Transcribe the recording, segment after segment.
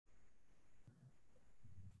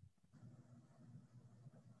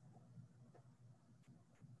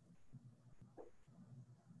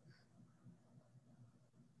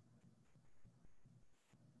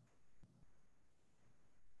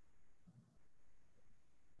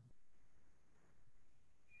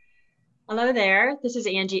Hello there. This is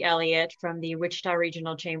Angie Elliott from the Wichita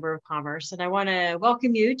Regional Chamber of Commerce, and I want to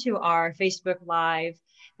welcome you to our Facebook Live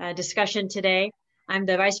discussion today. I'm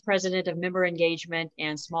the Vice President of Member Engagement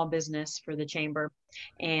and Small Business for the Chamber,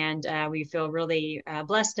 and we feel really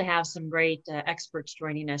blessed to have some great experts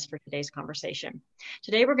joining us for today's conversation.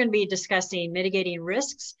 Today, we're going to be discussing mitigating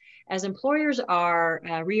risks as employers are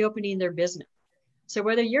reopening their business. So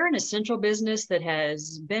whether you're an essential business that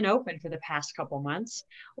has been open for the past couple months,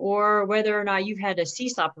 or whether or not you've had to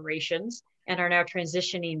cease operations and are now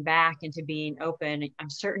transitioning back into being open, I'm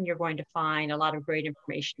certain you're going to find a lot of great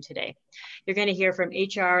information today. You're going to hear from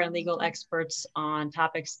HR and legal experts on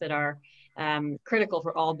topics that are critical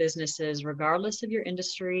for all businesses, regardless of your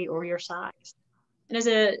industry or your size. And as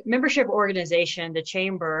a membership organization, the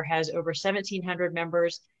Chamber has over 1,700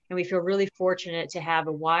 members, and we feel really fortunate to have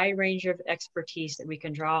a wide range of expertise that we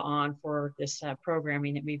can draw on for this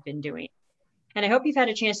programming that we've been doing. And I hope you've had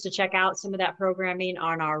a chance to check out some of that programming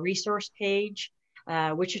on our resource page,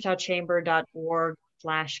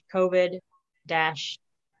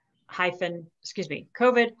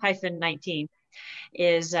 wichitachamber.org/COVID-19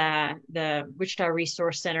 is the Wichita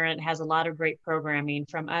Resource Center, and it has a lot of great programming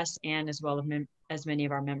from us and as well as many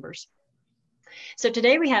of our members. So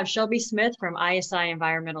today we have Shelbye Smith from ISI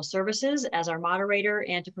Environmental Services as our moderator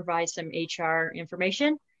and to provide some HR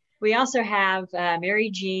information. We also have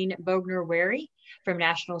MaryJean Bogner-Wary from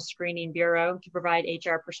National Screening Bureau to provide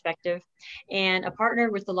HR perspective, and a partner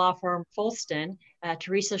with the law firm Foulston,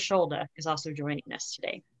 Teresa Shulda, is also joining us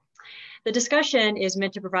today. The discussion is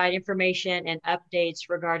meant to provide information and updates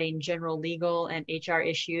regarding general legal and HR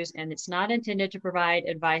issues, and it's not intended to provide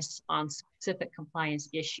advice on specific compliance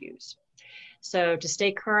issues. So to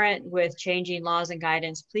stay current with changing laws and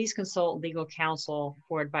guidance, please consult legal counsel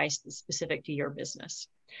for advice that's specific to your business.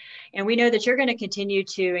 And we know that you're going to continue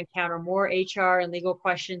to encounter more HR and legal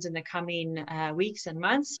questions in the coming weeks and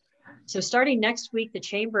months. So starting next week, the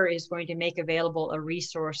Chamber is going to make available a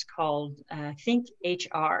resource called Think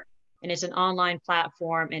HR. And it's an online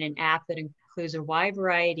platform and an app that includes a wide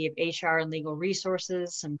variety of HR and legal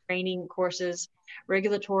resources, some training courses,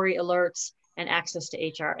 regulatory alerts, and access to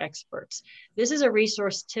HR experts. This is a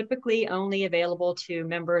resource typically only available to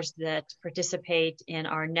members that participate in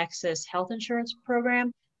our Nexus health insurance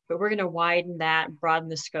program, but we're going to widen that, broaden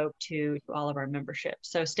the scope to all of our membership.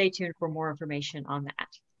 So stay tuned for more information on that.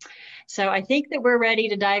 So I think that we're ready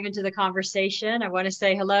to dive into the conversation. I want to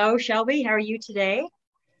say hello, Shelbye. How are you today?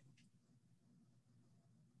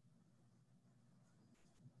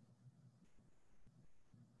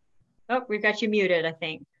 Oh, we've got you muted, I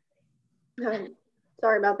think.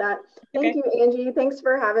 Sorry about that. Thank you, Angie. Thanks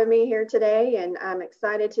for having me here today, and I'm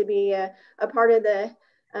excited to be a part of the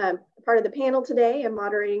panel today and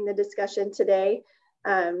moderating the discussion today.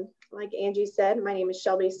 Like Angie said, my name is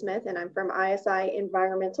Shelbye Smith, and I'm from ISI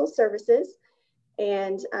Environmental Services,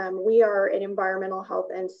 and we are an environmental health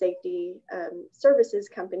and safety services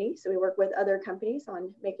company. So we work with other companies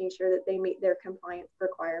on making sure that they meet their compliance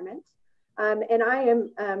requirements. And I am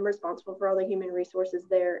responsible for all the human resources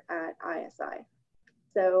there at ISI.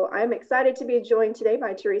 So I'm excited to be joined today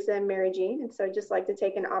by Teresa and MaryJean. And so I'd just like to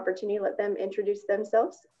take an opportunity to let them introduce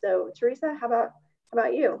themselves. So Teresa, how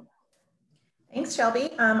about you? Thanks,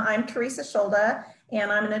 Shelbye. I'm Teresa Shulda,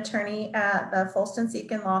 and I'm an attorney at the Foulston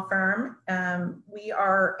Siefkin law firm. We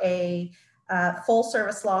are a full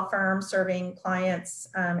service law firm serving clients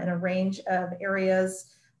in a range of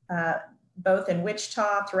areas, both in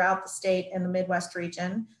Wichita, throughout the state, and the Midwest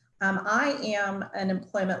region. I am an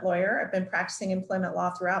employment lawyer. I've been practicing employment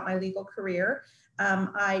law throughout my legal career.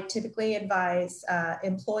 I typically advise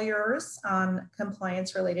employers on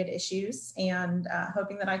compliance-related issues, and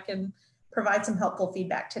hoping that I can provide some helpful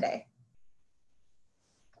feedback today.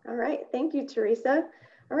 All right, thank you, Teresa.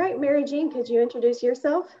 All right, MaryJean, could you introduce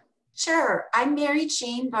yourself? Sure, I'm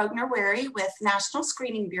MaryJean Bogner-Wary with National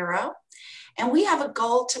Screening Bureau, and we have a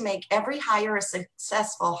goal to make every hire a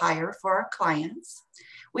successful hire for our clients.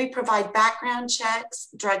 We provide background checks,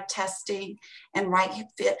 drug testing, and right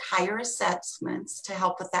fit hire assessments to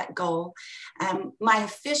help with that goal. My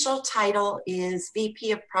official title is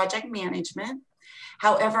VP of Project Management.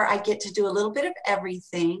 However, I get to do a little bit of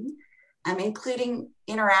everything, including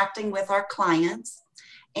interacting with our clients.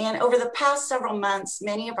 And over the past several months,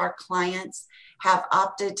 many of our clients have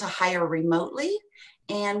opted to hire remotely,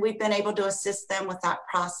 and we've been able to assist them with that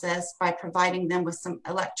process by providing them with some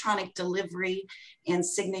electronic delivery and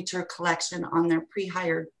signature collection on their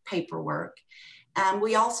pre-hired paperwork.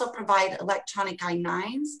 We also provide electronic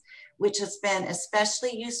I-9s, which has been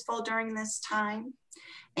especially useful during this time.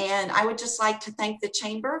 And I would just like to thank the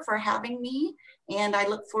Chamber for having me, and I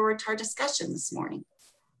look forward to our discussion this morning.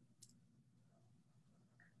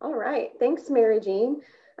 All right, thanks, MaryJean.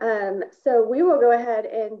 So we will go ahead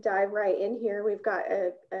and dive right in here. We've got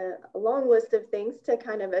a long list of things to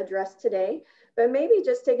kind of address today, but maybe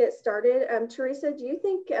just to get started, Teresa, do you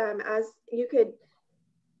think as you could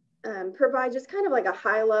provide just kind of like a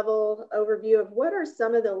high level overview of what are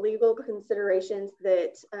some of the legal considerations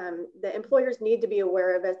that the employers need to be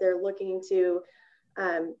aware of as they're looking to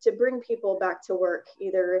bring people back to work,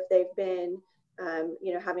 either if they've been,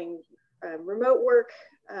 you know, having remote work,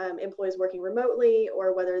 employees working remotely,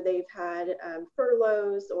 or whether they've had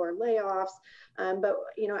furloughs or layoffs. But,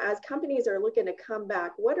 you know, as companies are looking to come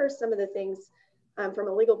back, what are some of the things from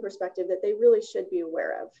a legal perspective that they really should be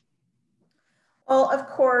aware of? Well, of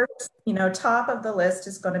course, you know, top of the list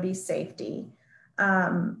is going to be safety.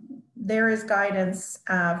 There is guidance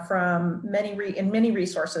from many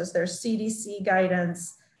resources. There's CDC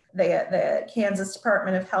guidance. The Kansas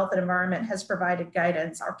Department of Health and Environment has provided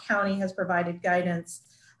guidance. Our county has provided guidance.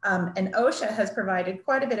 And OSHA has provided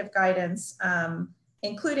quite a bit of guidance,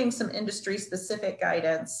 including some industry-specific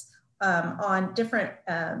guidance on different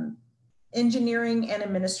engineering and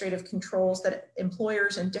administrative controls that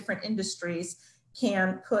employers in different industries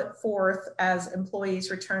can put forth as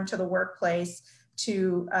employees return to the workplace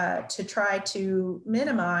to try to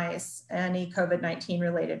minimize any COVID-19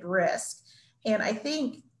 related risk. And I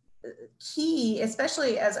think key,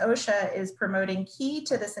 especially as OSHA is promoting, key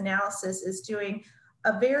to this analysis is doing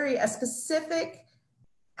a specific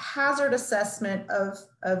hazard assessment of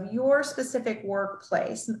your specific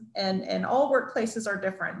workplace, and all workplaces are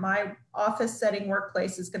different. My office setting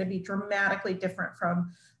workplace is going to be dramatically different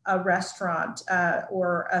from a restaurant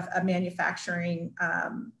or a manufacturing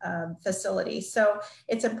facility. So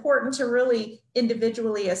it's important to really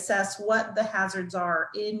individually assess what the hazards are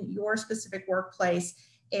in your specific workplace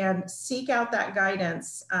and seek out that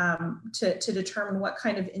guidance to determine what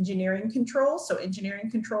kind of engineering controls. So engineering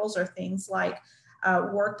controls are things like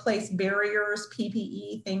workplace barriers,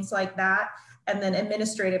 PPE, things like that. And then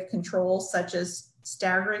administrative controls such as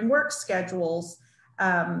staggering work schedules,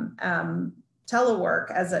 telework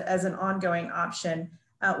as an ongoing option,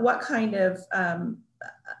 what kind of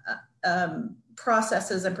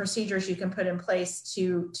processes and procedures you can put in place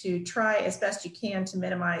to try as best you can to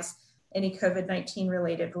minimize any COVID-19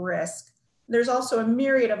 related risk. There's also a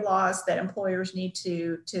myriad of laws that employers need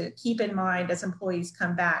to keep in mind as employees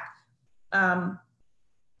come back. A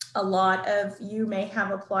lot of you may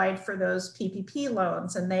have applied for those PPP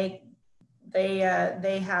loans, and they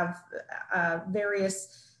have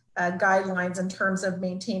various guidelines in terms of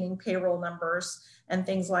maintaining payroll numbers and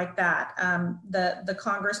things like that. The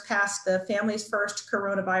Congress passed the Families First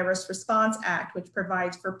Coronavirus Response Act, which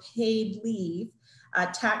provides for paid leave,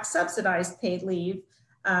 tax subsidized paid leave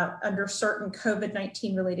under certain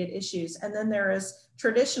COVID-19 related issues. And then there is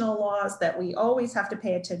traditional laws that we always have to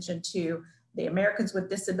pay attention to. The Americans with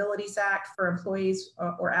Disabilities Act for employees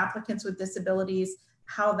or applicants with disabilities,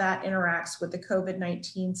 how that interacts with the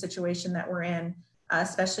COVID-19 situation that we're in,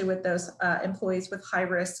 especially with those employees with high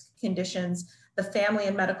risk conditions. The Family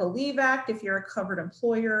and Medical Leave Act, if you're a covered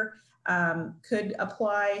employer, could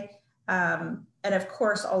apply. And of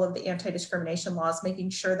course, all of the anti-discrimination laws, making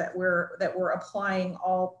sure that we're applying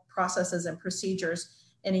all processes and procedures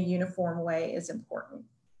in a uniform way is important.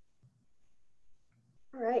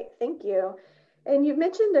 All right, thank you. And you've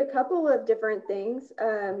mentioned a couple of different things.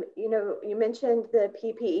 You know, you mentioned the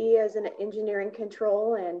PPE as an engineering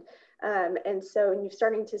control, and so you're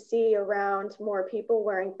starting to see around more people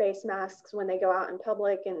wearing face masks when they go out in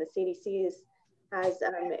public, and the CDC has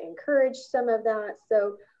encouraged some of that.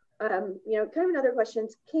 So, you know, kind of another question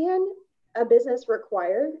is, can a business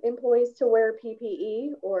require employees to wear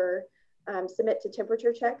PPE or submit to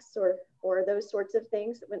temperature checks or those sorts of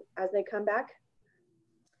things as they come back?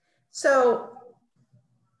 So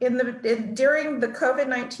during the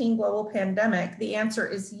COVID-19 global pandemic, the answer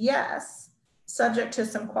is yes, subject to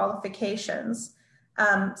some qualifications.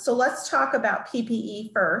 So let's talk about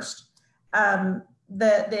PPE first.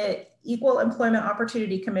 The Equal Employment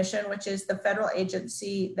Opportunity Commission, which is the federal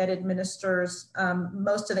agency that administers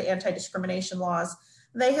most of the anti-discrimination laws,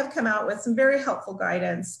 they have come out with some very helpful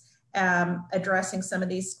guidance addressing some of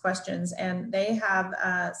these questions. And they have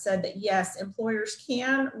said that yes, employers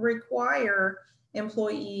can require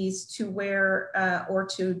employees to wear or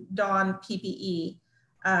to don PPE,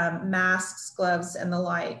 masks, gloves, and the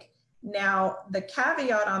like. Now, the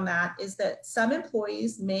caveat on that is that some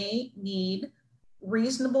employees may need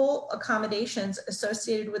reasonable accommodations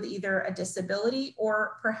associated with either a disability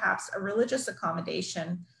or perhaps a religious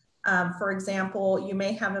accommodation. For example, you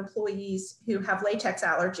may have employees who have latex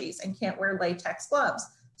allergies and can't wear latex gloves.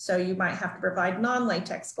 So you might have to provide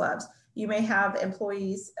non-latex gloves. You may have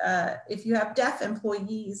employees, if you have deaf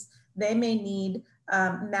employees, they may need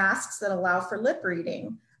masks that allow for lip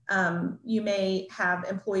reading. You may have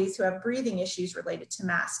employees who have breathing issues related to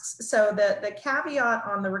masks. So the caveat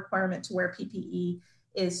on the requirement to wear PPE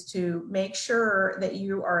is to make sure that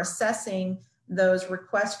you are assessing those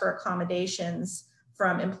requests for accommodations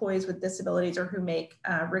from employees with disabilities or who make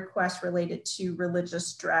requests related to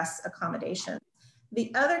religious dress accommodations.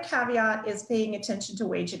 The other caveat is paying attention to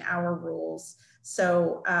wage and hour rules.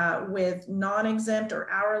 So with non-exempt or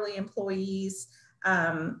hourly employees,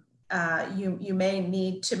 you may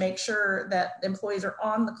need to make sure that employees are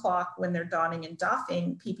on the clock when they're donning and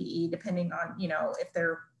doffing PPE, depending on, if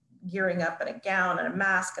they're gearing up in a gown and a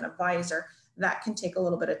mask and a visor, that can take a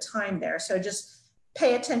little bit of time there. So just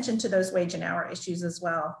pay attention to those wage and hour issues as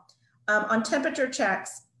well. On temperature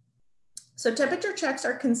checks, so temperature checks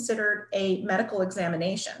are considered a medical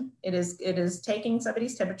examination. It is taking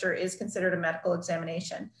somebody's temperature is considered a medical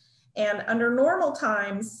examination. And under normal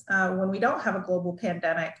times, when we don't have a global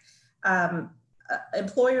pandemic,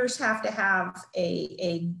 employers have to have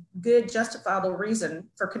a good justifiable reason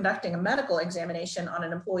for conducting a medical examination on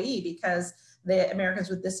an employee, because the Americans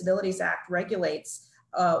with Disabilities Act regulates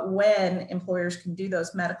when employers can do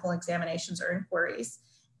those medical examinations or inquiries.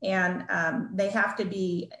 And they have to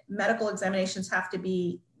be, medical examinations have to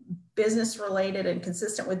be business related and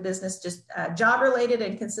consistent with business, just job related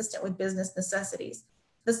and consistent with business necessities.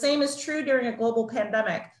 The same is true during a global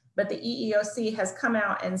pandemic, but the EEOC has come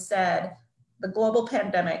out and said the global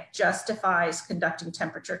pandemic justifies conducting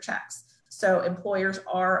temperature checks. So employers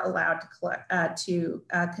are allowed to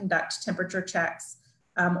conduct temperature checks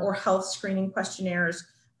or health screening questionnaires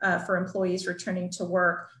for employees returning to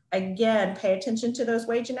work. Again, pay attention to those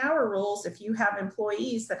wage and hour rules. If you have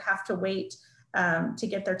employees that have to wait to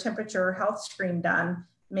get their temperature or health screen done,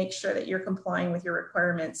 make sure that you're complying with your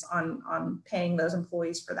requirements on paying those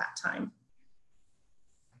employees for that time.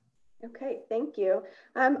 Okay, thank you.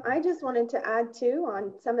 I just wanted to add too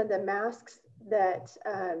on some of the masks that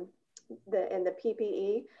and the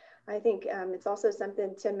PPE. I think it's also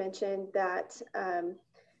something to mention that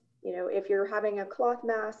if you're having a cloth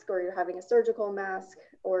mask or you're having a surgical mask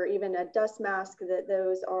or even a dust mask, that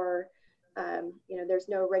those are there's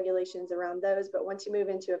no regulations around those. But once you move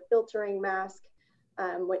into a filtering mask,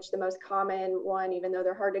 which the most common one, even though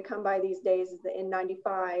they're hard to come by these days, is the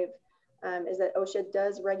N95. Is that OSHA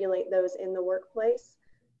does regulate those in the workplace.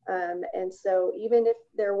 And so even if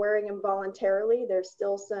they're wearing them voluntarily, there's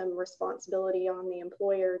still some responsibility on the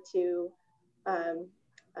employer to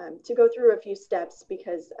go through a few steps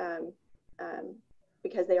because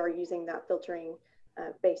they are using that filtering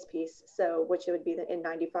face piece, so which would be the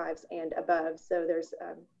N95s and above. So there's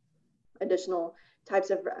additional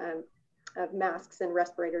types of masks and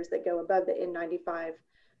respirators that go above the N95.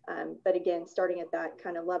 But again, starting at that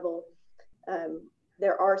kind of level,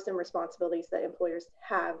 there are some responsibilities that employers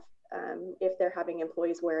have if they're having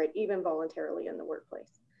employees wear it, even voluntarily in the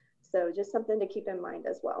workplace. So just something to keep in mind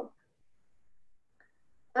as well.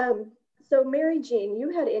 So MaryJean, you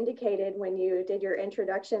had indicated when you did your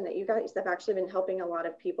introduction that you guys have actually been helping a lot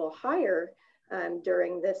of people hire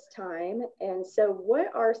during this time. And so what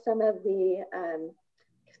are some of the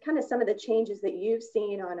some of the changes that you've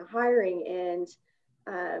seen on a hiring end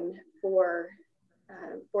for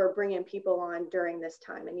bringing people on during this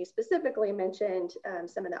time? And you specifically mentioned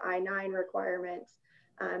some of the I-9 requirements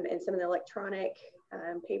and some of the electronic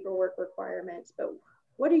paperwork requirements, but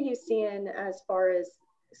what are you seeing as far as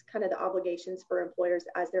kind of the obligations for employers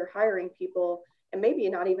as they're hiring people and maybe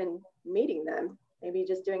not even meeting them, maybe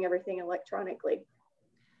just doing everything electronically?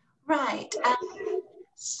 Right.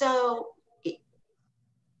 So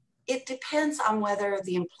it depends on whether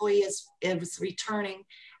the employee is returning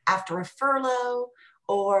after a furlough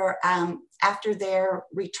or after they're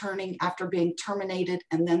returning after being terminated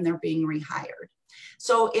and then they're being rehired.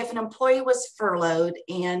 So if an employee was furloughed,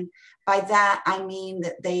 and by that I mean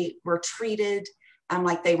that they were treated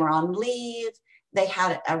like they were on leave, they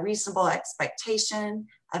had a reasonable expectation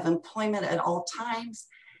of employment at all times,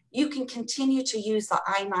 you can continue to use the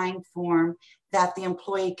I-9 form that the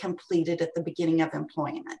employee completed at the beginning of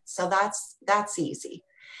employment. So that's easy.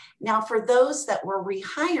 Now for those that were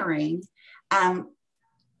rehiring,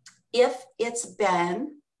 if it's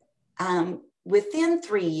been within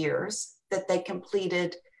 3 years that they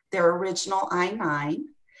completed their original I-9,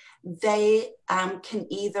 they can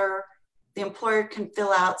either, the employer can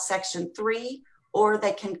fill out Section 3 or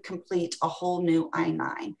they can complete a whole new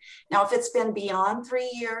I-9. Now, if it's been beyond 3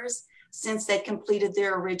 years since they completed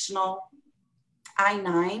their original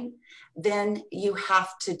I-9, then you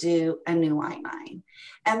have to do a new I-9.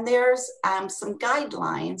 And there's some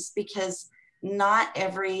guidelines, because not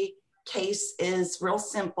every case is real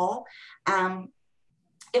simple.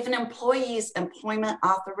 If an employee's employment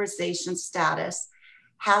authorization status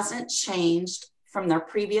hasn't changed from their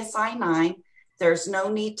previous I-9, there's no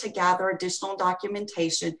need to gather additional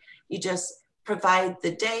documentation. You just provide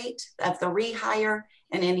the date of the rehire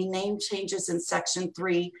and any name changes in Section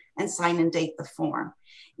 3 and sign and date the form.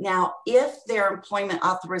 Now, if their employment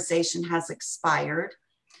authorization has expired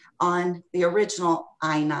on the original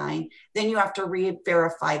I-9, then you have to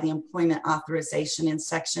re-verify the employment authorization in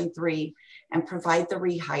Section 3 and provide the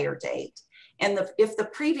rehire date. And if the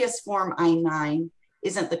previous Form I-9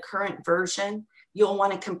 isn't the current version, you'll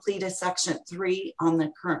want to complete a Section 3 on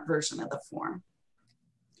the current version of the form.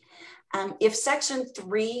 If Section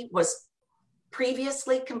 3 was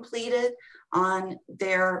previously completed on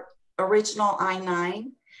their original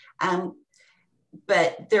I-9,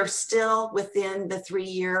 but they're still within the 3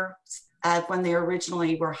 years when they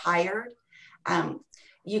originally were hired,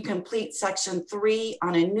 you complete Section 3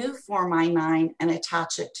 on a new Form I-9 and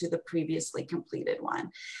attach it to the previously completed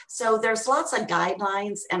one. So there's lots of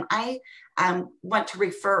guidelines, and I want to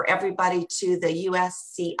refer everybody to the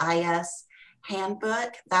USCIS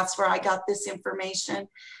handbook. That's where I got this information.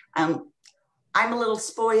 I'm a little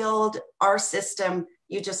spoiled. Our system,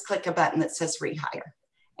 you just click a button that says rehire,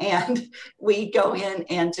 and we go in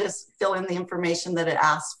and just fill in the information that it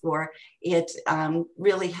asks for. It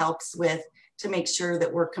really helps to make sure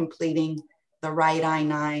that we're completing the right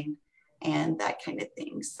I-9 and that kind of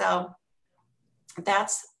thing. So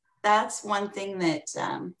that's one thing that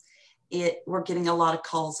we're getting a lot of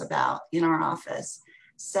calls about in our office.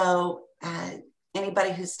 So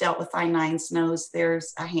anybody who's dealt with I-9s knows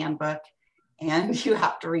there's a handbook and you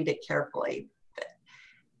have to read it carefully.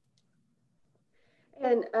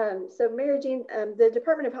 And so MaryJean, the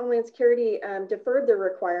Department of Homeland Security deferred the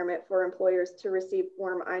requirement for employers to receive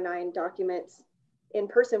Form I-9 documents in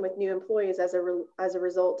person with new employees as a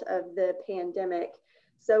result of the pandemic.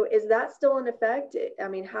 So is that still in effect? I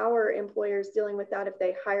mean, how are employers dealing with that if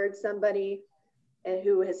they hired somebody and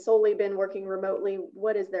who has solely been working remotely?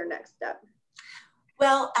 What is their next step?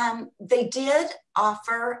 Well, they did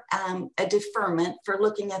offer a deferment for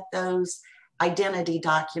looking at those identity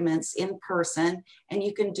documents in person, and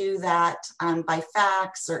you can do that by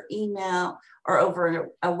fax or email or over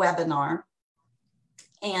a webinar.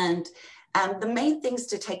 And the main things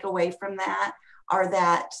to take away from that are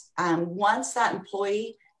that once that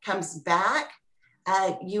employee comes back,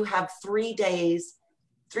 you have 3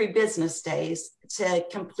 business days to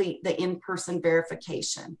complete the in-person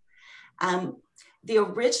verification. The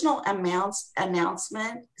original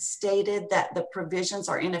announcement stated that the provisions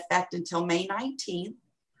are in effect until May 19th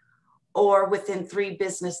or within 3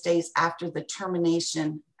 business days after the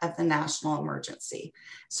termination of the national emergency.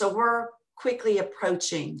 So we're quickly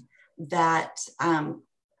approaching that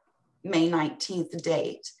May 19th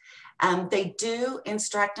date. They do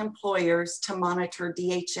instruct employers to monitor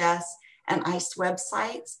DHS and ICE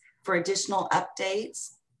websites for additional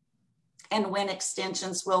updates and when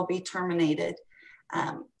extensions will be terminated.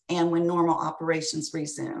 And when normal operations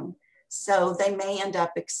resume. So they may end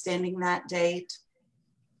up extending that date.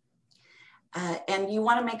 And you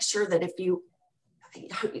want to make sure that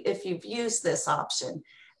if you've used this option,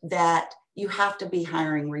 that you have to be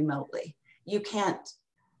hiring remotely. You can't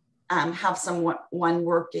have someone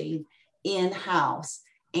working in-house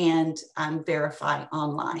and verify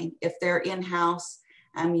online. If they're in-house,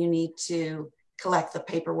 you need to collect the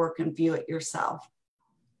paperwork and view it yourself.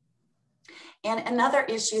 And another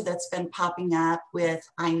issue that's been popping up with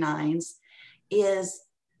I-9s is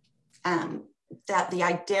that the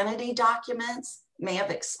identity documents may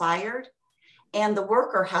have expired and the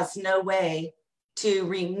worker has no way to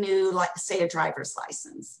renew, like say, a driver's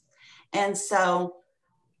license. And so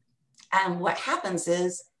what happens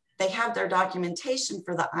is they have their documentation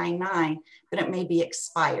for the I-9, but it may be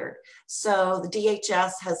expired. So the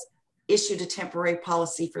DHS has issued a temporary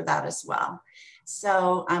policy for that as well.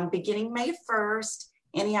 So beginning May 1st,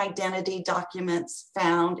 any identity documents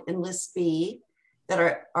found in List B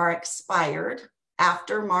that are expired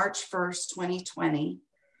after March 1st, 2020,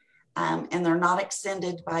 and they're not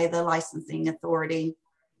extended by the licensing authority,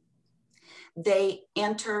 they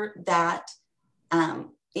enter that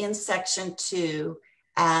in Section 2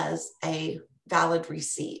 as a valid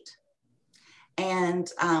receipt.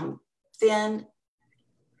 And then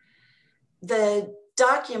the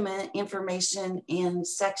document information in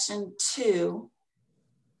Section 2,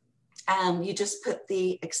 you just put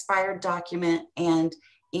the expired document, and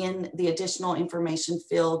in the additional information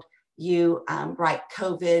field, you write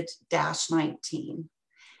COVID-19.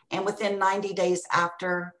 And within 90 days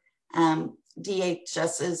after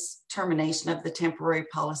DHS's termination of the temporary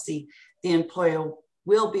policy, the employer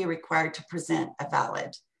will be required to present a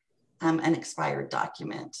valid, an expired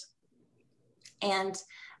document. And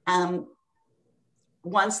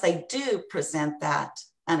once they do present that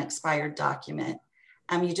unexpired document,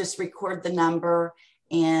 you just record the number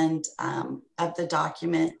and of the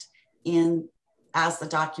document as the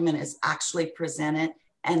document is actually presented,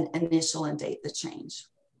 and initial and date the change.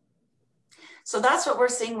 So that's what we're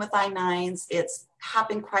seeing with I-9s. It's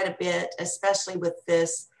happened quite a bit, especially with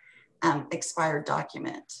this expired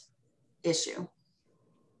document issue.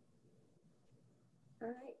 All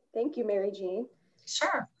right, thank you, MaryJean.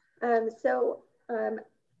 Sure.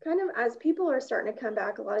 Kind of as people are starting to come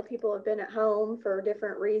back, a lot of people have been at home for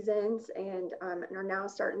different reasons and are now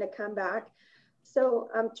starting to come back. So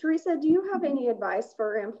Teresa, do you have any advice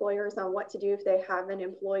for employers on what to do if they have an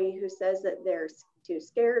employee who says that they're too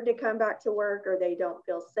scared to come back to work or they don't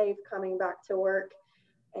feel safe coming back to work,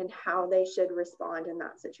 and how they should respond in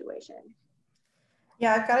that situation?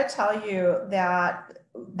 Yeah, I've got to tell you that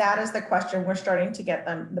that is the question we're starting to get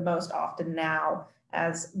them the most often now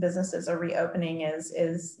as businesses are reopening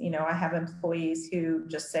is, you know, I have employees who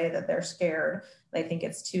just say that they're scared. They think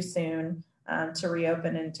it's too soon to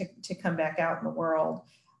reopen and to come back out in the world.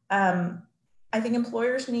 I think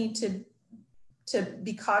employers need to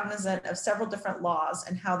be cognizant of several different laws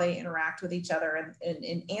and how they interact with each other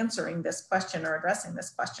in answering this question or addressing this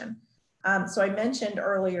question. So I mentioned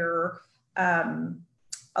earlier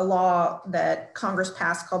a law that Congress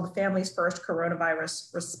passed called the Families First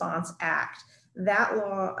Coronavirus Response Act. That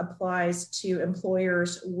law applies to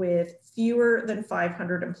employers with fewer than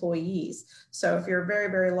 500 employees. So if you're a very,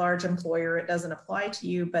 very large employer, it doesn't apply to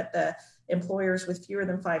you, but the employers with fewer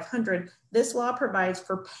than 500, this law provides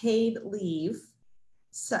for paid leave,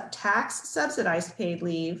 tax subsidized paid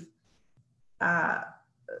leave, that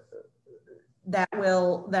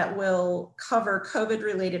will cover COVID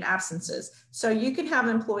related absences. So you can have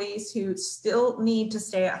employees who still need to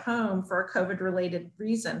stay at home for a COVID related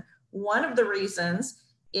reason. One of the reasons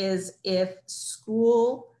is if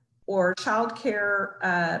school or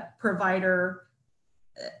childcare provider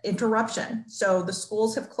interruption. So the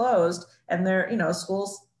schools have closed and they're, you know,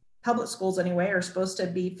 schools, public schools anyway, are supposed to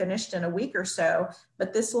be finished in a week or so,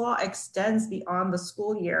 but this law extends beyond the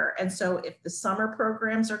school year. And so if the summer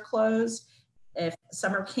programs are closed, if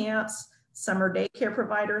summer camps, summer daycare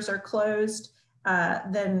providers are closed,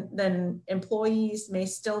 then employees may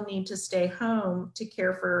still need to stay home to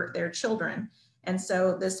care for their children. And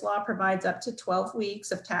so this law provides up to 12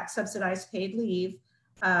 weeks of tax subsidized paid leave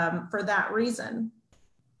for that reason.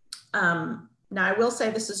 Now I will say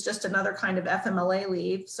this is just another kind of FMLA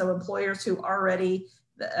leave. So employers who already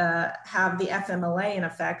have the FMLA in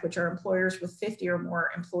effect, which are employers with 50 or more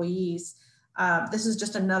employees, this is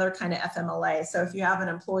just another kind of FMLA. So if you have an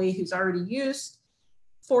employee who's already used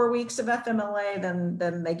 4 weeks of FMLA,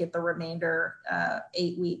 then they get the remainder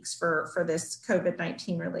 8 weeks for this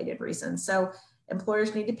COVID-19 related reason. So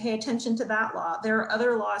employers need to pay attention to that law. There are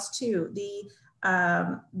other laws too. The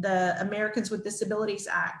Americans with Disabilities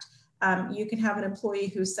Act. You can have an employee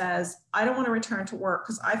who says, I don't want to return to work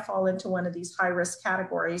because I fall into one of these high risk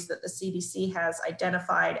categories that the CDC has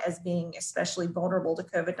identified as being especially vulnerable to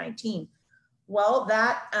COVID-19. Well,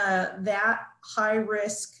 that high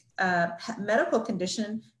risk medical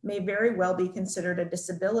condition may very well be considered a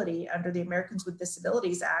disability under the Americans with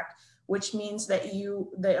Disabilities Act, which means that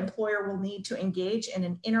the employer will need to engage in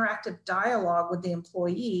an interactive dialogue with the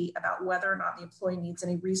employee about whether or not the employee needs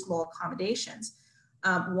any reasonable accommodations.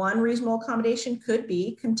 One reasonable accommodation could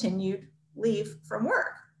be continued leave from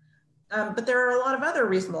work. But there are a lot of other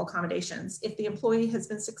reasonable accommodations. If the employee has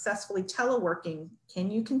been successfully teleworking,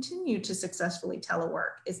 can you continue to successfully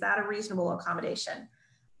telework? Is that a reasonable accommodation?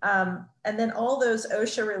 And then all those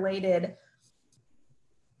OSHA related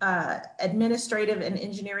administrative and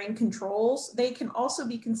engineering controls, they can also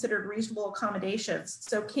be considered reasonable accommodations.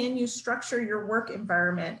 So can you structure your work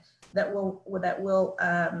environment that will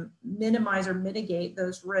minimize or mitigate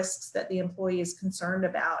those risks that the employee is concerned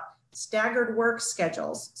about? Staggered work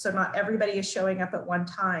schedules, so not everybody is showing up at one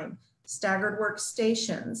time. Staggered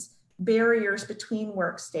workstations, barriers between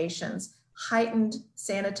workstations, heightened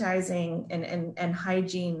sanitizing and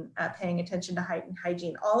hygiene, paying attention to heightened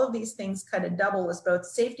hygiene. All of these things kind of double as both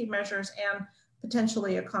safety measures and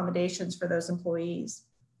potentially accommodations for those employees.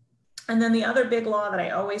 And then the other big law that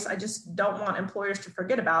I just don't want employers to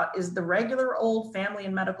forget about is the regular old Family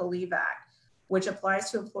and Medical Leave Act, which applies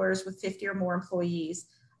to employers with 50 or more employees.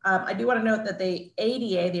 I do want to note that the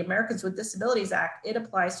ADA, the Americans with Disabilities Act, it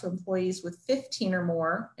applies to employees with 15 or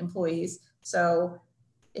more employees. So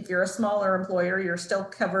if you're a smaller employer, you're still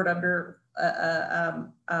covered under a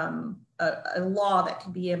law that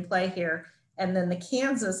can be in play here. And then the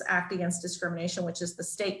Kansas Act Against Discrimination, which is the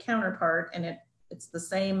state counterpart, and it's the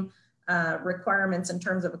same requirements in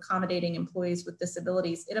terms of accommodating employees with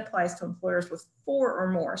disabilities. It applies to employers with 4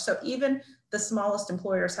 or more. So even the smallest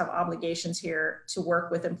employers have obligations here to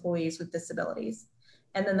work with employees with disabilities.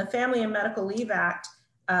 And then the Family and Medical Leave Act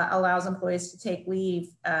allows employees to take leave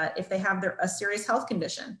if they have a serious health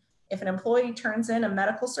condition. If an employee turns in a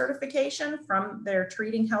medical certification from their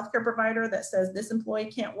treating healthcare provider that says this employee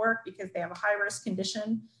can't work because they have a high-risk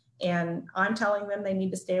condition, and I'm telling them they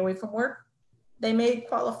need to stay away from work, they may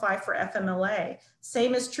qualify for FMLA.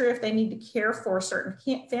 Same is true if they need to care for certain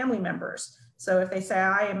family members. So if they say,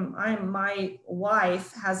 my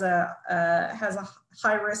wife has a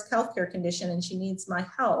high-risk healthcare condition and she needs my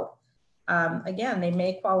help, again, they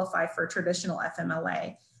may qualify for traditional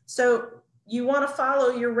FMLA. So you want to follow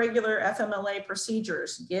your regular FMLA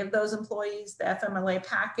procedures. Give those employees the FMLA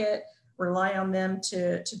packet, rely on them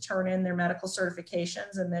to turn in their medical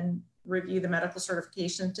certifications, and then review the medical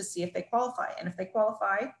certification to see if they qualify. And if they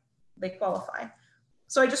qualify, they qualify.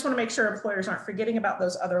 So I just want to make sure employers aren't forgetting about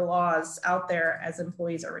those other laws out there as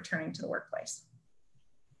employees are returning to the workplace.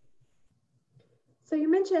 So you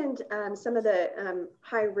mentioned some of the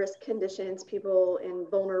high-risk conditions, people in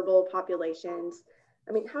vulnerable populations.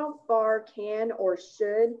 I mean, how far can or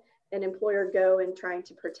should an employer go in trying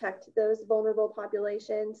to protect those vulnerable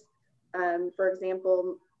populations? For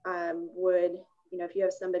example, if you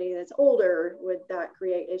have somebody that's older, would that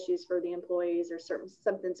create issues for the employees, or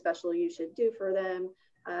something special you should do for them?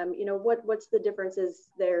 What's the differences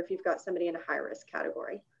there if you've got somebody in a high-risk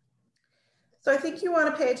category? So I think you want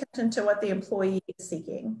to pay attention to what the employee is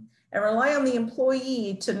seeking and rely on the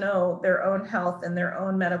employee to know their own health and their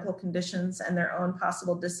own medical conditions and their own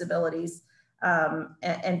possible disabilities,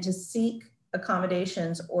 and to seek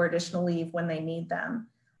accommodations or additional leave when they need them.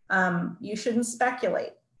 You shouldn't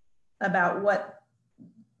speculate about what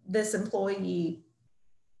this employee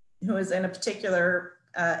who is in a particular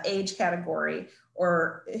age category,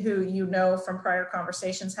 or who you know from prior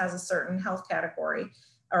conversations has a certain health category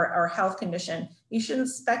or health condition. You shouldn't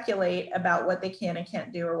speculate about what they can and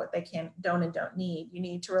can't do, or what they don't and don't need. You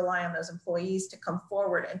need to rely on those employees to come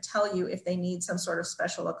forward and tell you if they need some sort of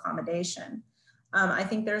special accommodation. I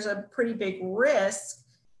think there's a pretty big risk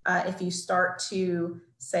if you start to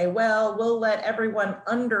say, well, we'll let everyone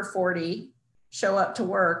under 40 show up to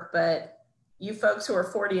work, but you folks who are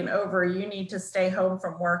 40 and over, you need to stay home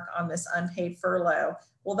from work on this unpaid furlough.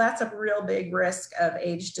 Well, that's a real big risk of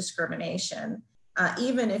age discrimination.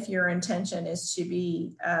 Even if your intention is to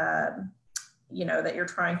be, that you're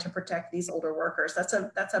trying to protect these older workers. That's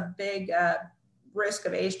a big risk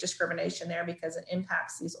of age discrimination there, because it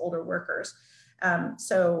impacts these older workers.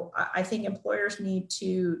 So I think employers need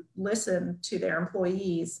to listen to their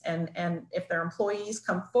employees, and if their employees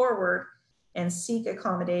come forward and seek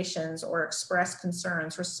accommodations or express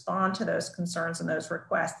concerns, respond to those concerns and those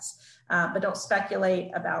requests, but don't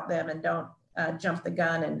speculate about them, and don't jump the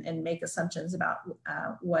gun and make assumptions about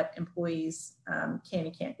what employees can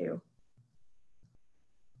and can't do.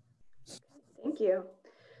 Thank you.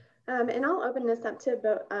 And I'll open this up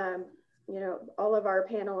to all of our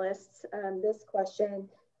panelists this question.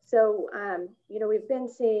 So, we've been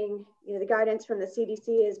seeing, the guidance from the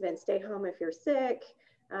CDC has been stay home if you're sick,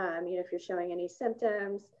 if you're showing any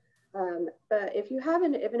symptoms. But if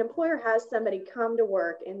an employer has somebody come to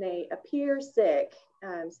work and they appear sick,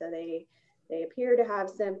 so they appear to have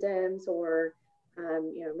symptoms, or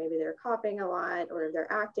maybe they're coughing a lot, or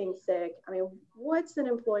they're acting sick. I mean, what's an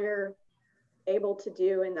employer able to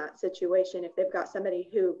do in that situation if they've got somebody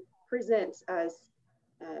who presents as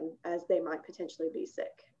they might potentially be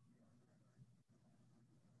sick?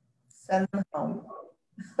 Send them home.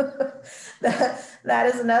 that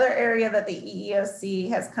is another area that the EEOC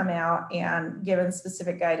has come out and given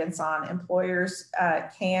specific guidance on. Employers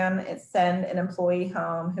can send an employee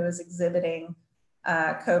home who is exhibiting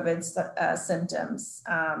COVID symptoms,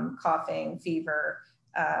 coughing, fever.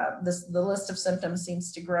 The list of symptoms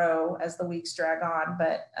seems to grow as the weeks drag on,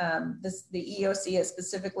 but the EEOC has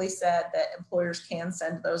specifically said that employers can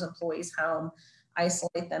send those employees home,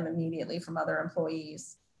 isolate them immediately from other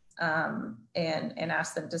employees, and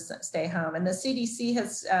ask them to stay home. And the CDC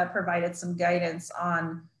has provided some guidance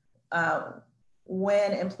on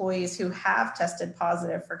when employees who have tested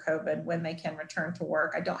positive for COVID, when they can return to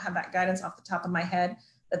work. I don't have that guidance off the top of my head,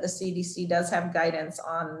 but the CDC does have guidance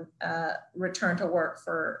on return to work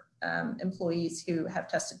for employees who have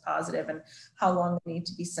tested positive and how long they need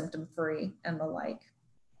to be symptom-free and the like.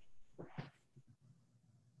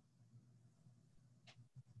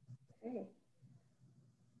 Okay.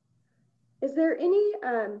 Is there any,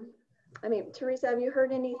 I mean, Teresa, have you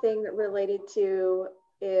heard anything related to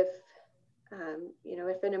if, you know,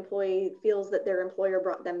 if an employee feels that their employer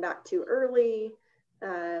brought them back too early,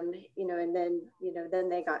 you know, and then, you know, then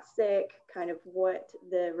they got sick, kind of what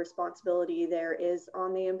the responsibility there is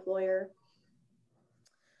on the employer?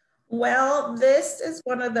 Well, this is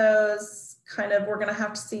one of those kind of, we're going to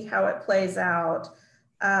have to see how it plays out.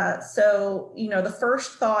 So, you know, the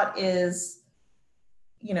first thought is,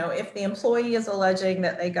 you know, if the employee is alleging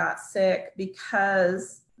that they got sick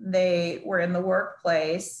because they were in the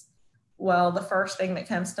workplace, well, the first thing that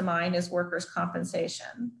comes to mind is workers'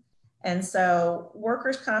 compensation. And so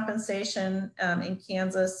workers' compensation in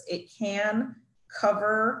Kansas, it can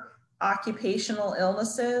cover occupational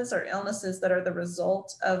illnesses or illnesses that are the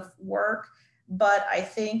result of work. But I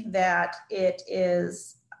think that it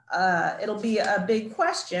is, it'll be a big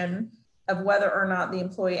question of whether or not the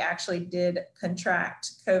employee actually did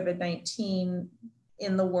contract COVID-19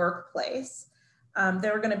 in the workplace.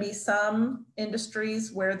 There are going to be some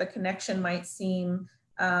industries where the connection might seem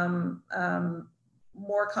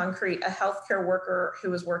more concrete. A healthcare worker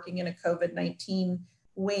who is working in a COVID-19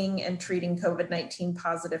 wing and treating COVID-19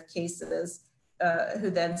 positive cases, who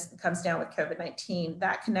then comes down with COVID-19,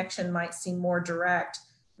 that connection might seem more direct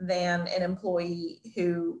than an employee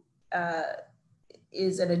who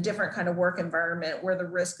is in a different kind of work environment where the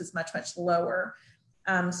risk is much, much lower.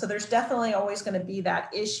 So there's definitely always going to be that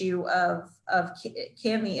issue of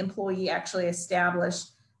can the employee actually establish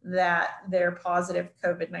that their positive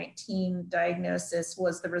COVID-19 diagnosis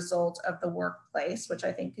was the result of the workplace, which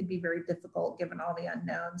I think could be very difficult given all the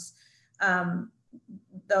unknowns.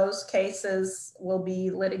 Those cases will be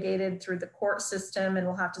litigated through the court system, and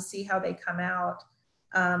we'll have to see how they come out.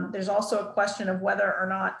 There's also a question of whether or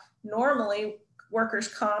not normally workers'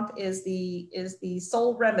 comp is the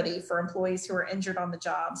sole remedy for employees who are injured on the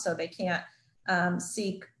job, so they can't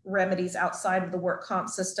seek remedies outside of the work comp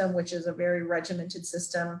system, which is a very regimented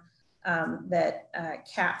system that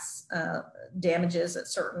caps damages at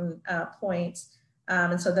certain points.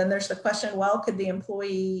 And so then there's the question, well, could the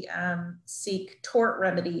employee seek tort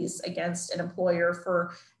remedies against an employer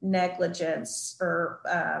for negligence, for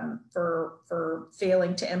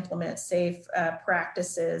failing to implement safe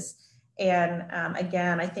practices? And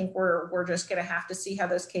again, I think we're just going to have to see how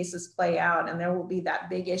those cases play out. And there will be that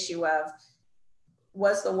big issue of,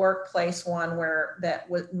 was the workplace one where that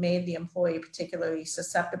made the employee particularly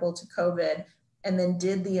susceptible to COVID? And then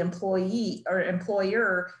did the employee or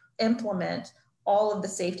employer implement all of the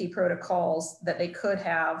safety protocols that they could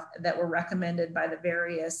have that were recommended by the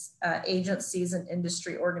various agencies and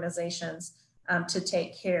industry organizations to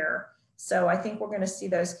take care? So I think we're going to see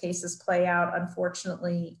those cases play out,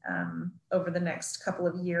 unfortunately, over the next couple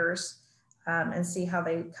of years and see how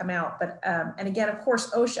they come out. But and again, of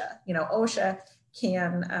course, OSHA, you know, OSHA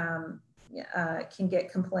can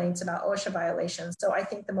get complaints about OSHA violations. So I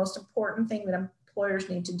think the most important thing that employers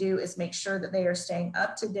need to do is make sure that they are staying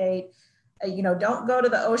up to date. You know, don't go to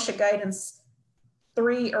the OSHA guidance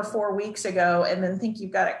 3 or 4 weeks ago and then think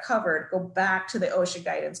you've got it covered. Go back to the OSHA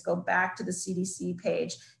guidance, go back to the CDC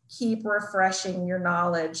page, keep refreshing your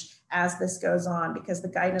knowledge as this goes on, because the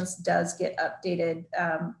guidance does get updated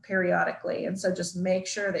periodically. And so just make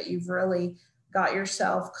sure that you've really got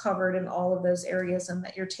yourself covered in all of those areas and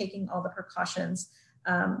that you're taking all the precautions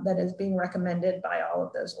that is being recommended by all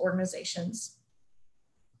of those organizations.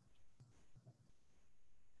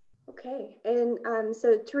 Okay, and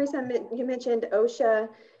so Teresa, you mentioned OSHA,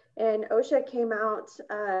 and OSHA came out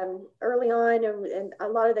early on, and a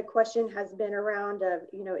lot of the question has been around,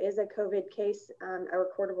 you know, is a COVID case a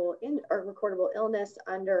recordable illness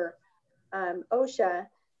under OSHA?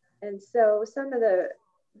 And so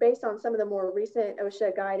based on some of the more recent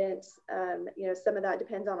OSHA guidance, you know, some of that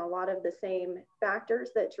depends on a lot of the same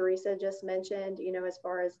factors that Teresa just mentioned, you know, as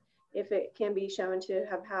far as if it can be shown to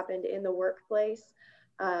have happened in the workplace.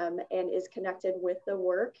 And is connected with the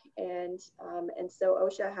work. And so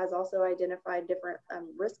OSHA has also identified different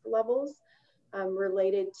risk levels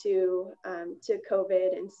related to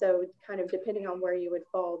COVID. And so kind of depending on where you would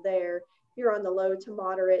fall there, if you're on the low to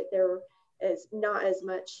moderate, there is not as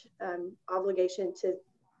much obligation to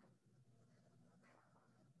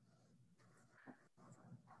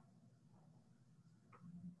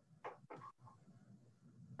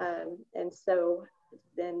and so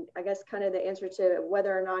then I guess kind of the answer to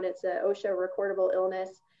whether or not it's a OSHA recordable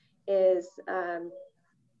illness is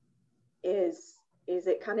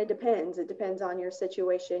it kind of depends. It depends on your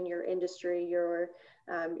situation, your industry, your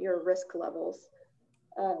risk levels.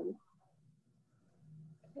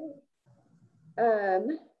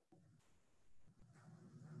 Okay.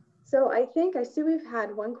 So I see we've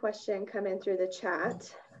had one question come in through the chat.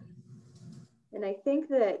 And I think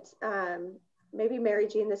that maybe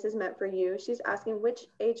MaryJean, this is meant for you. She's asking, which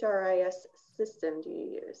HRIS system do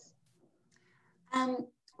you use?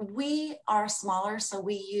 We are smaller, so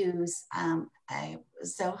we use a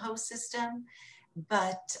Zoho system,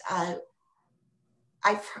 but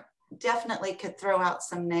I definitely could throw out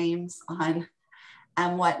some names on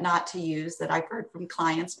what not to use that I've heard from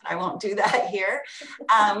clients, but I won't do that here.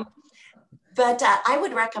 But I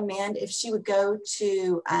would recommend if she would go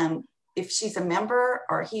to, if she's a member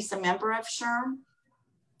or he's a member of SHRM,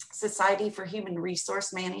 Society for Human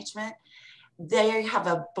Resource Management, they have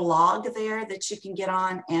a blog there that you can get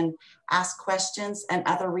on and ask questions, and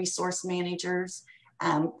other resource managers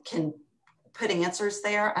can put answers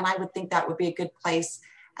there. And I would think that would be a good place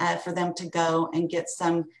for them to go and get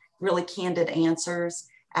some really candid answers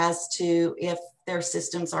as to if their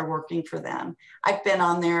systems are working for them. I've been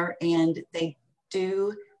on there and they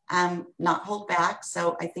do not hold back.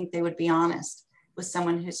 So I think they would be honest with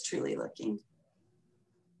someone who's truly looking.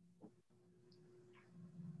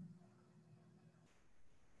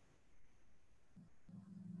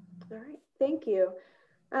 All right, thank you.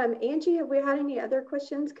 Angie, have we had any other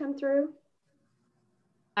questions come through?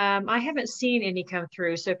 I haven't seen any come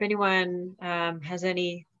through. So if anyone has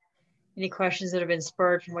any questions that have been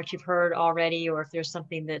spurred from what you've heard already, or if there's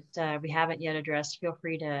something that we haven't yet addressed, feel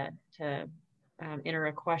free to enter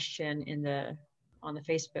a question on the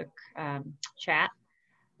Facebook chat,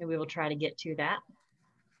 and we will try to get to that.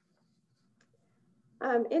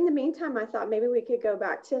 In the meantime, I thought maybe we could go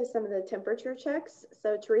back to some of the temperature checks.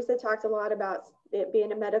 So Teresa talked a lot about it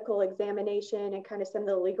being a medical examination and kind of some of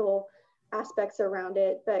the legal aspects around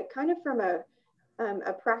it, but kind of from a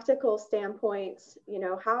practical standpoint, you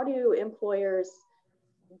know, how do employers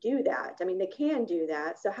do that? I mean, they can do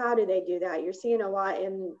that. So how do they do that? You're seeing a lot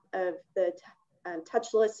of the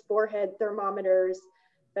touchless forehead thermometers,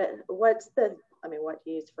 but what do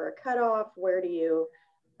you use for a cutoff? Where do you,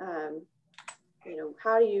 you know,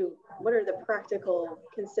 what are the practical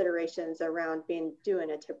considerations around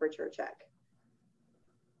doing a temperature check?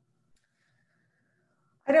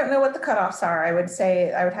 I don't know what the cutoffs are. I would say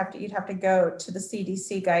you'd have to go to the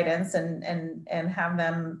CDC guidance and have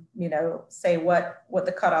them, you know, say what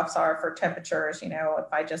the cutoffs are for temperatures. You know,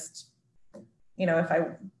 if I just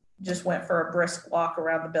went for a brisk walk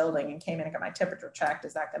around the building and came in and got my temperature checked,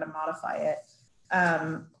 is that going to modify it?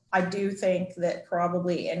 I do think that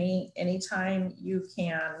probably anytime you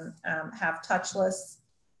can have touchless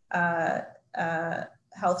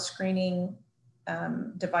health screening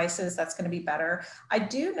devices, that's going to be better. I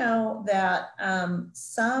do know that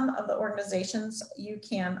some of the organizations, you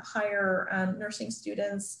can hire nursing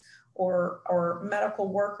students or medical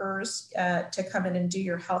workers to come in and do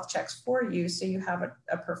your health checks for you, so you have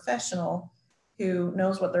a professional who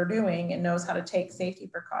knows what they're doing and knows how to take safety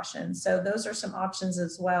precautions. So those are some options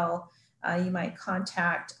as well. You might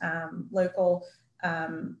contact local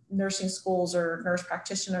nursing schools or nurse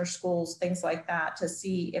practitioner schools, things like that, to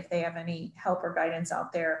see if they have any help or guidance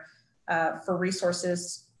out there for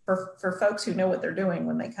resources for folks who know what they're doing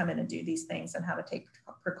when they come in and do these things and how to take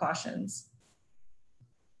precautions.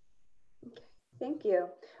 Thank you.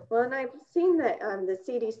 Well, and I've seen that the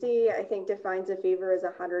CDC, I think, defines a fever as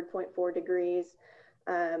 100.4 degrees.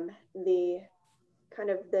 The kind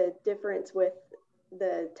of the difference with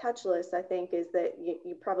the touchless, I think, is that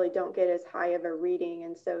you probably don't get as high of a reading,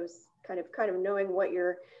 and so kind of knowing what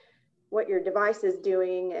your device is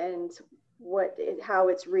doing and how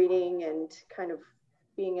it's reading, and kind of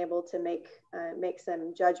being able to make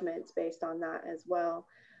some judgments based on that as well,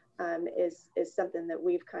 is something that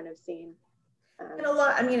we've kind of seen. And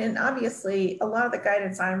and obviously a lot of the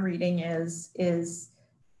guidance I'm reading is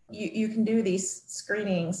you can do these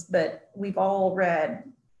screenings, but we've all read,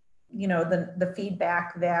 you know, the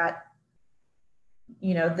feedback that,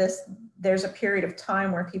 you know, there's a period of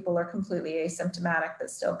time where people are completely asymptomatic but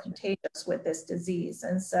still contagious with this disease.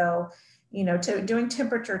 And so, you know, doing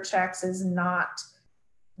temperature checks is not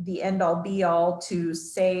the end all be all to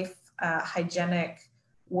safe, hygienic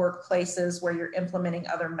workplaces where you're implementing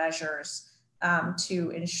other measures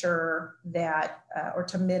to ensure that, or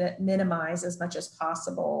to minimize as much as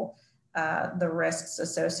possible the risks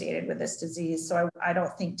associated with this disease. So I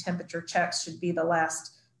don't think temperature checks should be the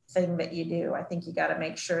last thing that you do. I think you got to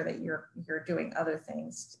make sure that you're doing other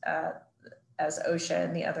things as OSHA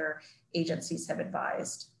and the other agencies have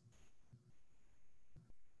advised.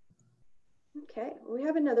 Okay, we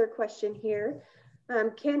have another question here.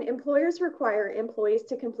 Can employers require employees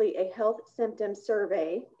to complete a health symptom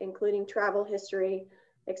survey, including travel history,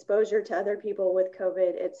 exposure to other people with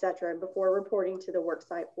COVID, etc., before reporting to the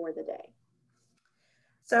worksite for the day?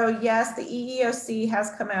 So yes, the EEOC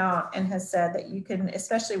has come out and has said that you can,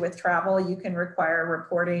 especially with travel, you can require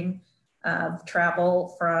reporting of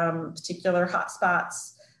travel from particular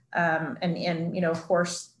hotspots. And you know, of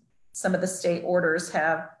course, some of the state orders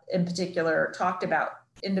have in particular talked about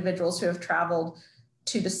individuals who have traveled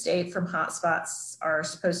to the state from hotspots are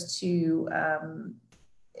supposed to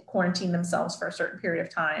quarantine themselves for a certain period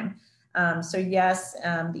of time. So yes,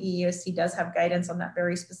 the EEOC does have guidance on that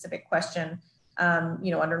very specific question.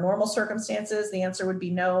 You know, under normal circumstances, the answer would be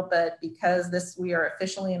no, but because we are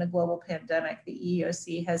officially in a global pandemic, the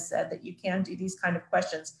EEOC has said that you can do these kind of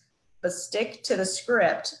questions, but stick to the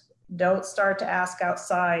script. Don't start to ask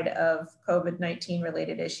outside of COVID-19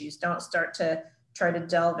 related issues. Don't start to try to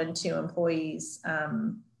delve into employees'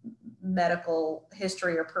 medical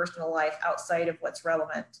history or personal life outside of what's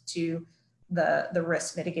relevant to the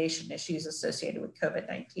risk mitigation issues associated with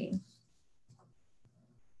COVID-19.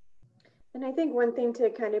 And I think one thing to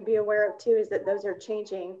kind of be aware of too is that those are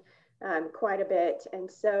changing quite a bit. And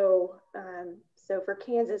so, so for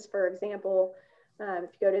Kansas, for example,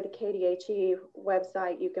 if you go to the KDHE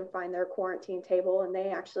website, you can find their quarantine table, and they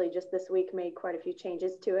actually just this week made quite a few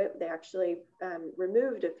changes to it. They actually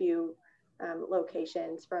removed a few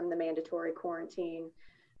locations from the mandatory quarantine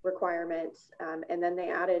requirements, and then they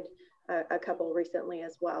added a couple recently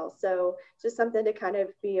as well. So just something to kind of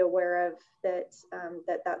be aware of, that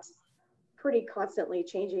that's pretty constantly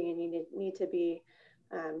changing, and you need to be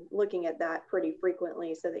looking at that pretty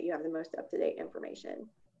frequently so that you have the most up-to-date information.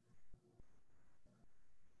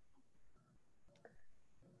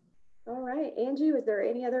 All right, Angie, was there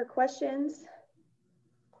any other questions?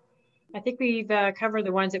 I think we've covered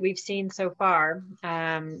the ones that we've seen so far,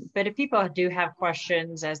 but if people do have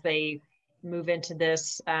questions as they move into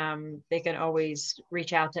this, they can always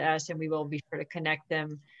reach out to us, and we will be sure to connect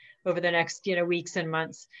them over the next weeks and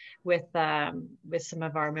months with some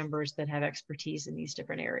of our members that have expertise in these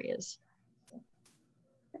different areas.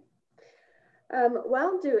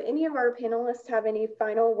 Well, do any of our panelists have any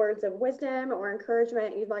final words of wisdom or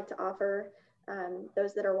encouragement you'd like to offer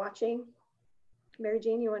those that are watching?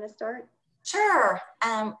 MaryJean, you want to start? Sure.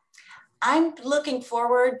 I'm looking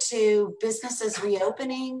forward to businesses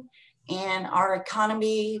reopening and our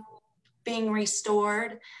economy being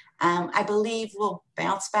restored. I believe we'll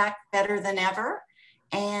bounce back better than ever.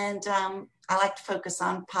 And I like to focus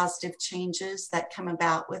on positive changes that come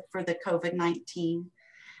about for the COVID-19.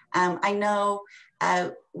 I know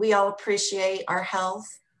we all appreciate our health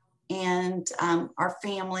and our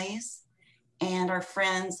families and our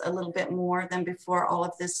friends a little bit more than before all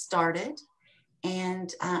of this started.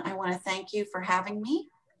 And I want to thank you for having me.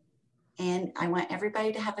 And I want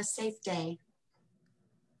everybody to have a safe day.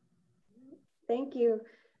 Thank you.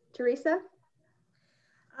 Teresa?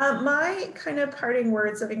 My kind of parting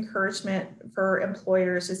words of encouragement for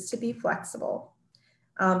employers is to be flexible.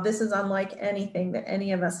 This is unlike anything that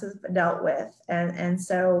any of us have dealt with. And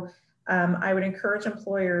so I would encourage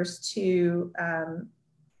employers to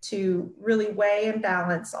really weigh and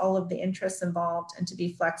balance all of the interests involved and to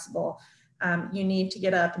be flexible. You need to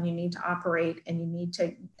get up and you need to operate and you need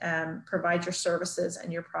to provide your services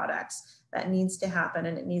and your products. That needs to happen,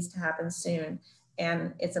 and it needs to happen soon.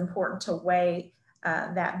 And it's important to weigh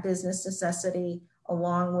that business necessity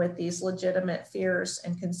along with these legitimate fears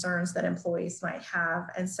and concerns that employees might have.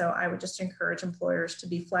 And so I would just encourage employers to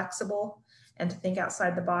be flexible and to think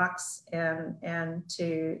outside the box and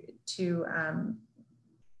to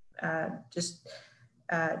just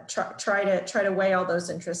try to weigh all those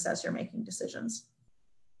interests as you're making decisions.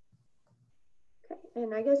 Okay,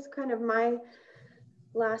 and I guess kind of my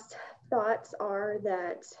last thoughts are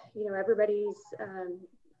that everybody's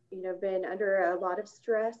been under a lot of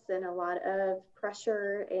stress and a lot of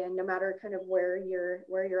pressure, and no matter kind of where you're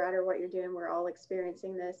at or what you're doing, we're all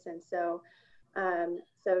experiencing this. And so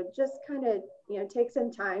so just kind of take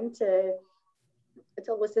some time to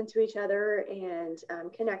listen to each other and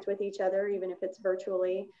connect with each other, even if it's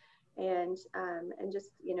virtually, and just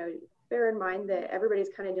bear in mind that everybody's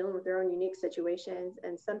kind of dealing with their own unique situations,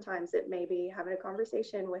 and sometimes it may be having a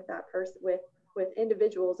conversation with that person with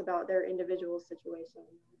individuals about their individual situation.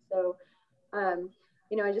 So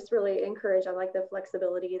I just really encourage, I like the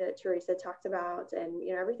flexibility that Teresa talked about, and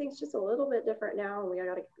everything's just a little bit different now, and we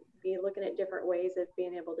got to be looking at different ways of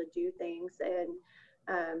being able to do things. And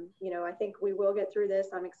I think we will get through this.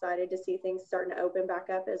 I'm excited to see things starting to open back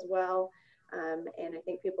up as well. And I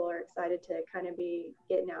think people are excited to kind of be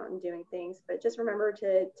getting out and doing things, but just remember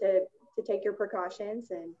to take your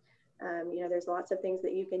precautions. And, you know, there's lots of things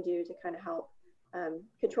that you can do to kind of help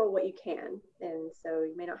control what you can. And so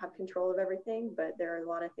you may not have control of everything, but there are a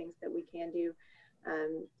lot of things that we can do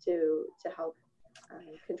to help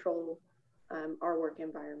control our work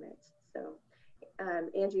environments. So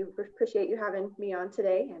Angie, appreciate you having me on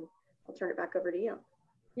today, and I'll turn it back over to you.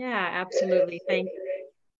 Yeah, absolutely.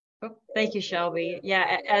 Thank you, Shelby.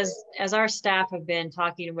 Yeah, as our staff have been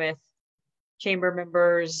talking with chamber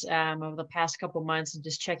members over the past couple months and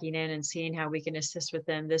just checking in and seeing how we can assist with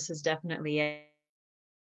them, this is definitely a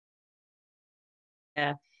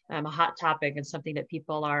hot topic and something that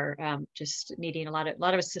people are just needing a lot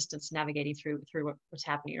of assistance navigating through what's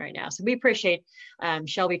happening right now. So we appreciate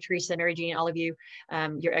Shelby, Teresa, MaryJean, all of you,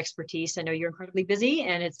 your expertise. I know you're incredibly busy,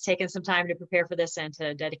 and it's taken some time to prepare for this and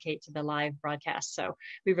to dedicate to the live broadcast. So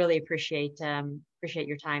we really appreciate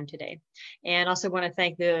your time today. And also want to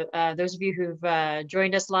thank those of you who've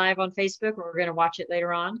joined us live on Facebook, or we're going to watch it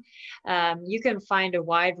later on. You can find a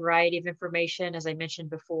wide variety of information, as I mentioned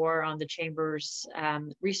before, on the Chamber's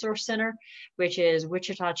Resource Center, which is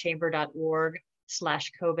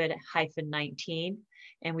wichitachamber.org/COVID-19.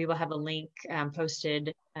 And we will have a link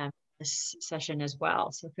posted this session as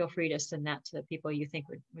well. So feel free to send that to the people you think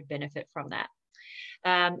would benefit from that.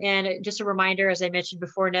 And just a reminder, as I mentioned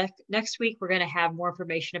before, next week, we're going to have more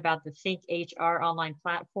information about the Think HR online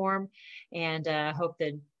platform, and hope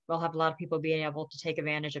that we'll have a lot of people being able to take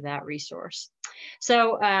advantage of that resource.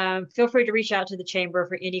 So feel free to reach out to the Chamber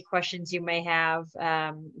for any questions you may have.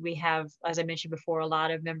 We have, as I mentioned before, a lot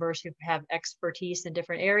of members who have expertise in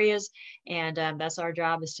different areas, and that's our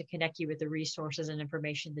job, is to connect you with the resources and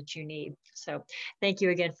information that you need. So thank you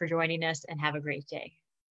again for joining us, and have a great day.